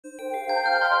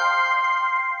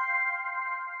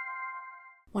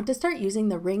Want to start using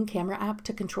the Ring camera app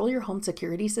to control your home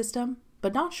security system,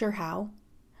 but not sure how?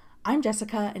 I'm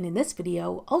Jessica, and in this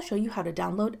video, I'll show you how to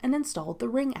download and install the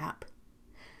Ring app.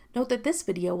 Note that this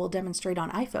video will demonstrate on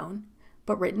iPhone,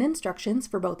 but written instructions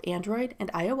for both Android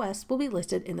and iOS will be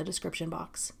listed in the description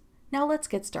box. Now let's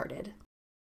get started.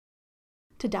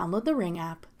 To download the Ring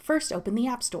app, first open the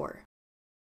App Store.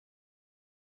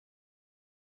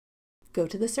 Go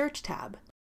to the Search tab.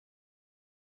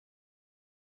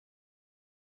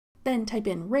 Then type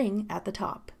in Ring at the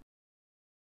top.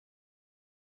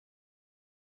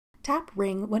 Tap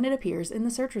Ring when it appears in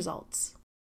the search results.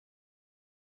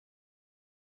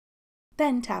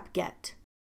 Then tap Get.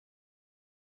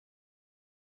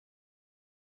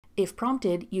 If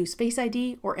prompted, use Face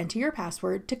ID or enter your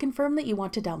password to confirm that you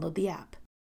want to download the app.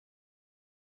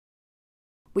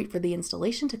 Wait for the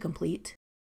installation to complete.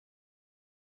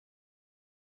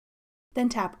 Then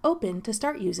tap Open to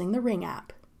start using the Ring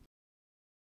app.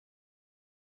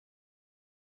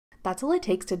 That's all it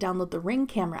takes to download the Ring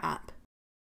camera app.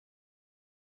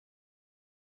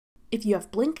 If you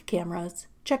have Blink cameras,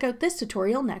 check out this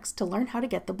tutorial next to learn how to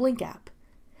get the Blink app.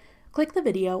 Click the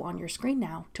video on your screen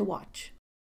now to watch.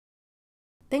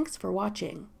 Thanks for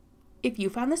watching. If you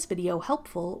found this video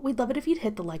helpful, we'd love it if you'd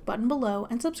hit the like button below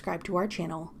and subscribe to our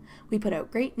channel. We put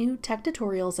out great new tech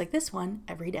tutorials like this one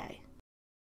every day.